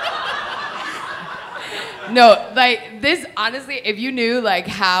 No, like this. Honestly, if you knew like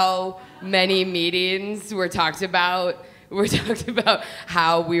how many meetings were talked about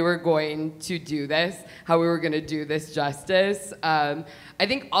how we were going to do this, how we were going to do this justice. I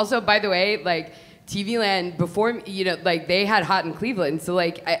think also, by the way, like TV Land before, you know, like they had Hot in Cleveland. So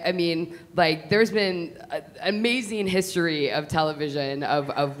like, I mean, like there's been an amazing history of television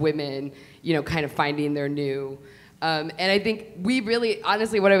of women, you know, kind of finding their new. And I think we really,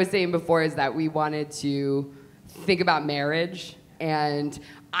 honestly, what I was saying before is that we wanted to think about marriage. And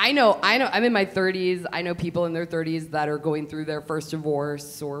I know, I'm in my 30s. I know people in their 30s that are going through their first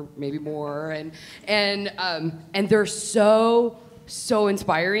divorce or maybe more. And they're so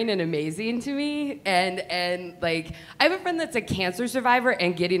inspiring and amazing to me. And like, I have a friend that's a cancer survivor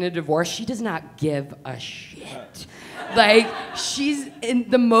and getting a divorce. She does not give a shit. Like, she's in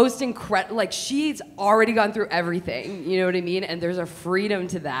the most incredible, like, she's already gone through everything, you know what I mean? And there's a freedom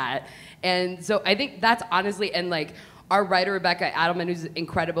to that. And so I think that's honestly, and like, our writer, Rebecca Adelman, who's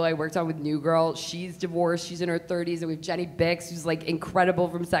incredible, I worked on with New Girl, she's divorced, she's in her 30s, and we have Jennie Bix, who's like incredible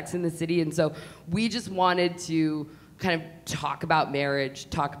from Sex and the City. And so we just wanted to kind of talk about marriage,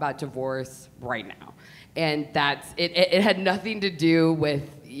 talk about divorce right now. And that's, it had nothing to do with,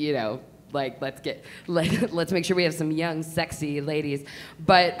 you know, like, let's make sure we have some young, sexy ladies.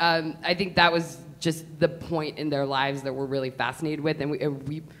 But I think that was just the point in their lives that we're really fascinated with. And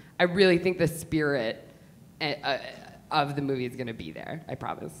I really think the spirit of the movie is going to be there, I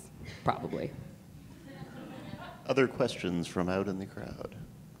promise, probably. Other questions from out in the crowd?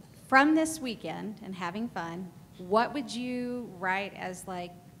 From this weekend and having fun, what would you write as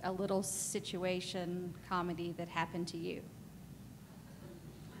like a little situation comedy that happened to you?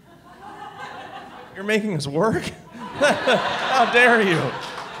 You're making us work? How dare you?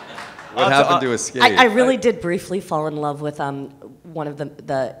 What happened to Escape? I really did briefly fall in love with one of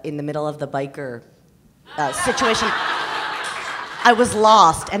the in the middle of the biker situation. I was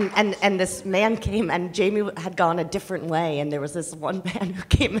lost, and this man came, and Jamie had gone a different way, and there was this one man who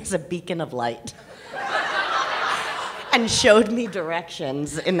came as a beacon of light and showed me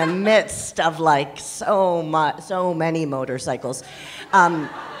directions in the midst of like so many motorcycles.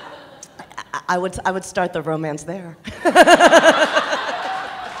 I would start the romance there.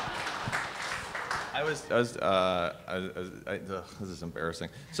 This is embarrassing.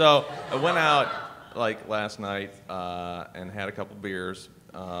 So I went out like last night and had a couple beers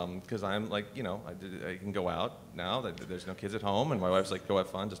because I'm like, you know, I can go out now. There's no kids at home, and my wife's like, go have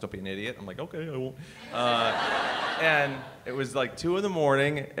fun, just don't be an idiot. I'm like, okay, I won't. And it was like 2 in the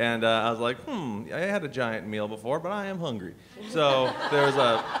morning, and I was like, I had a giant meal before, but I am hungry. So there's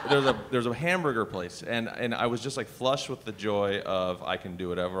a hamburger place, and I was just like flush with the joy of I can do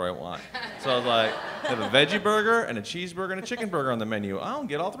whatever I want. So I was like, I have a veggie burger and a cheeseburger and a chicken burger on the menu. I don't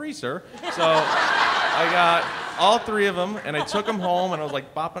get all 3, sir. So I got all 3 of them, and I took them home, and I was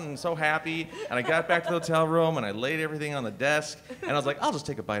like bopping and so happy, and I got back to the hotel room, and I laid everything on the desk, and I was like, I'll just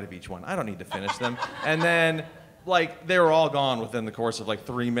take a bite of each one. I don't need to finish them. And then, like, they were all gone within the course of like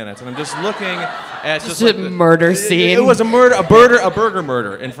 3 minutes, and I'm just looking at just a murder scene. It was a burger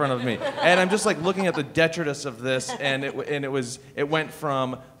murder in front of me, and I'm just like looking at the detritus of this, and it went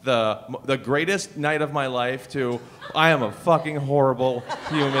from the greatest night of my life to I am a fucking horrible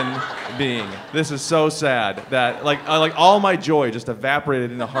human being. This is so sad that like all my joy just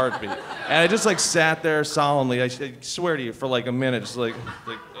evaporated in a heartbeat, and I just like sat there solemnly. I swear to you, for like a minute, just like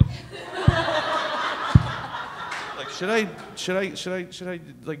should I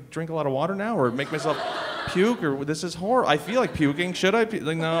like drink a lot of water now or make myself puke, or this is horrible. I feel like puking. Should I?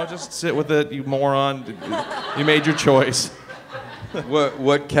 Like, no, just sit with it, you moron. You made your choice.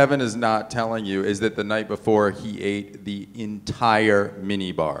 What Kevin is not telling you is that the night before he ate the entire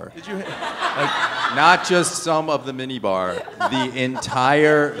minibar. Did you? Not just some of the minibar, the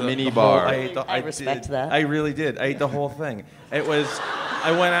entire minibar. I respect that. I really did. I ate the whole thing. It was.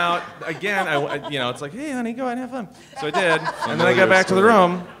 I went out again. It's like, hey, honey, go out and have fun. So I did, and then I got back to the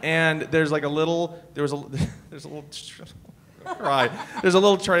room, and there's a little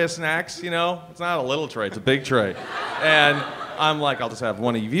tray of snacks. You know, it's not a little tray; it's a big tray, and I'm like, I'll just have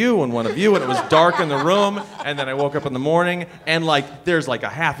one of you and one of you, and it was dark in the room, and then I woke up in the morning, and like, there's like a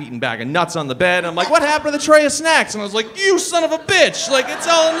half-eaten bag of nuts on the bed, and I'm like, what happened to the tray of snacks? And I was like, you son of a bitch, like, it's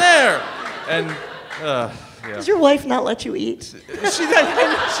all in there. And, yeah. Does your wife not let you eat? She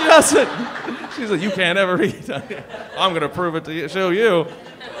doesn't. She's like, you can't ever eat. I'm gonna prove it to you, show you.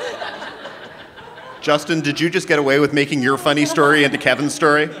 Justin, did you just get away with making your funny story into Kevin's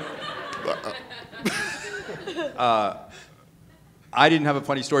story? I didn't have a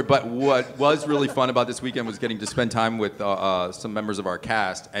funny story, but what was really fun about this weekend was getting to spend time with some members of our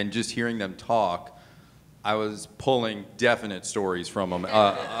cast and just hearing them talk. I was pulling definite stories from them.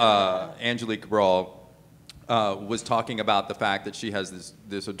 Angelique Cabral was talking about the fact that she has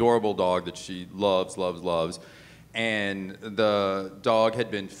this adorable dog that she loves, and the dog had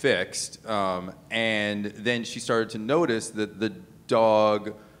been fixed, and then she started to notice that the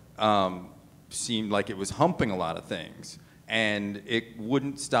dog seemed like it was humping a lot of things, and it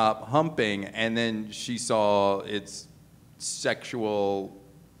wouldn't stop humping, and then she saw its sexual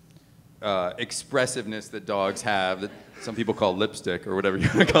expressiveness that dogs have, that some people call lipstick or whatever you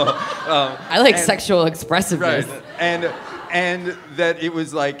want to call it. I like sexual expressiveness. Right. And that it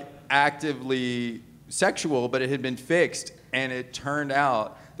was like actively sexual, but it had been fixed, and it turned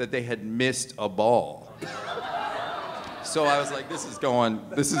out that they had missed a ball. So I was like, this is going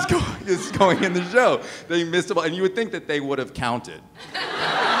in the show. They missed a ball, and you would think that they would have counted.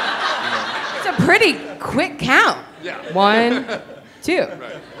 It's a pretty quick count. Yeah. 1, 2.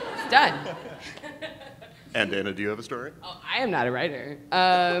 Right. It's done. And Anna, do you have a story? Oh, I am not a writer.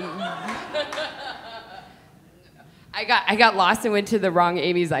 I got lost and went to the wrong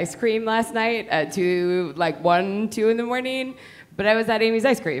Amy's Ice Cream last night at 1, 2 in the morning, but I was at Amy's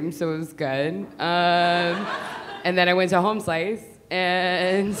Ice Cream, so it was good. And then I went to Home Slice,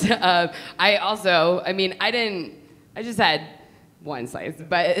 and I just had one slice,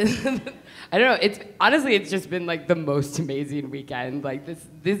 but I don't know. It's just been like the most amazing weekend. Like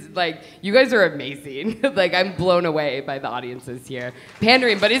this like you guys are amazing. Like I'm blown away by the audiences here,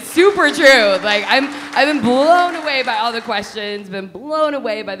 pandering, but it's super true. Like I've been blown away by all the questions, been blown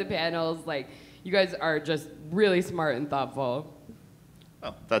away by the panels. Like you guys are just really smart and thoughtful.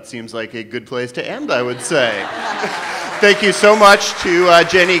 Well, that seems like a good place to end, I would say. Thank you so much to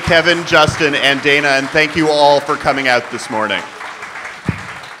Jennie, Kevin, Justin, and Dana, and thank you all for coming out this morning.